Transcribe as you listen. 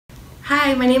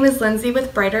Hi, my name is Lindsay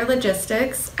with Brighter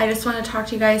Logistics. I just want to talk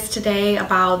to you guys today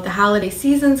about the holiday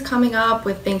seasons coming up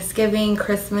with Thanksgiving,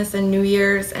 Christmas, and New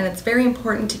Year's, and it's very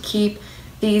important to keep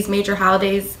these major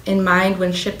holidays in mind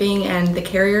when shipping and the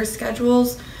carrier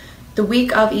schedules. The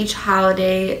week of each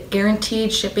holiday,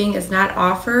 guaranteed shipping is not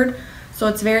offered, so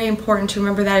it's very important to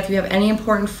remember that if you have any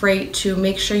important freight, to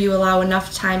make sure you allow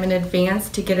enough time in advance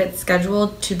to get it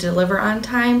scheduled to deliver on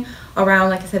time around,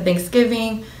 like I said,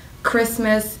 Thanksgiving,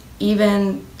 Christmas,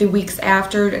 even the weeks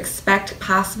after. Expect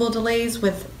possible delays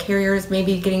with carriers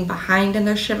maybe getting behind in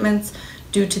their shipments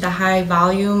due to the high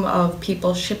volume of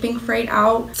people shipping freight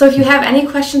out. So if you have any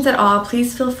questions at all,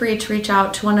 please feel free to reach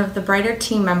out to one of the Brighter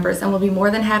team members, and we'll be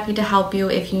more than happy to help you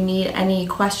if you need any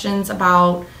questions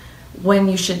about when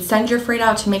you should send your freight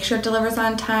out to make sure it delivers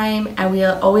on time. And we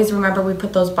always remember we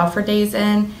put those buffer days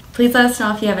in. Please let us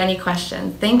know if you have any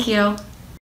questions. Thank you.